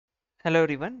Hello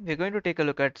everyone, we're going to take a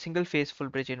look at single phase full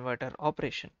bridge inverter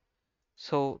operation.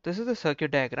 So this is the circuit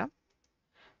diagram.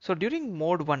 So during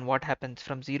mode 1 what happens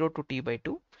from 0 to T by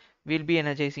 2, we'll be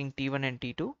energizing T1 and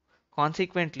T2.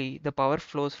 Consequently, the power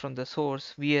flows from the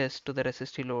source Vs to the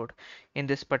resistive load in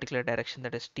this particular direction,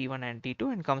 that is T1 and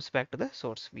T2, and comes back to the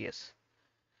source Vs.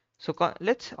 So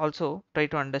let's also try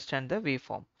to understand the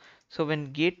waveform. So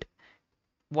when gate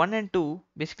 1 and 2,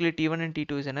 basically T1 and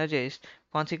T2 is energized,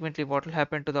 consequently what will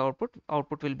happen to the output?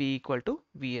 Output will be equal to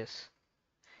Vs.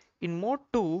 In mode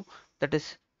 2, that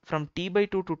is from T by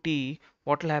 2 to T,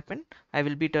 what will happen? I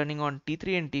will be turning on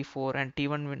T3 and T4, and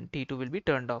T1 and T2 will be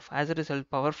turned off. As a result,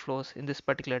 power flows in this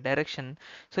particular direction.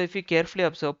 So if you carefully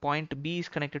observe, point B is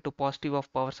connected to positive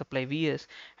of power supply Vs,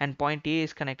 and point A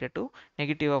is connected to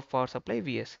negative of power supply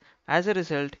Vs. As a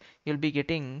result, you'll be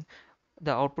getting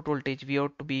the output voltage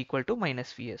Vout to be equal to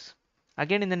minus Vs.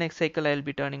 Again in the next cycle I will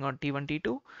be turning on T1,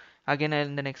 T2. Again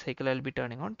in the next cycle I will be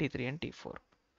turning on T3 and T4.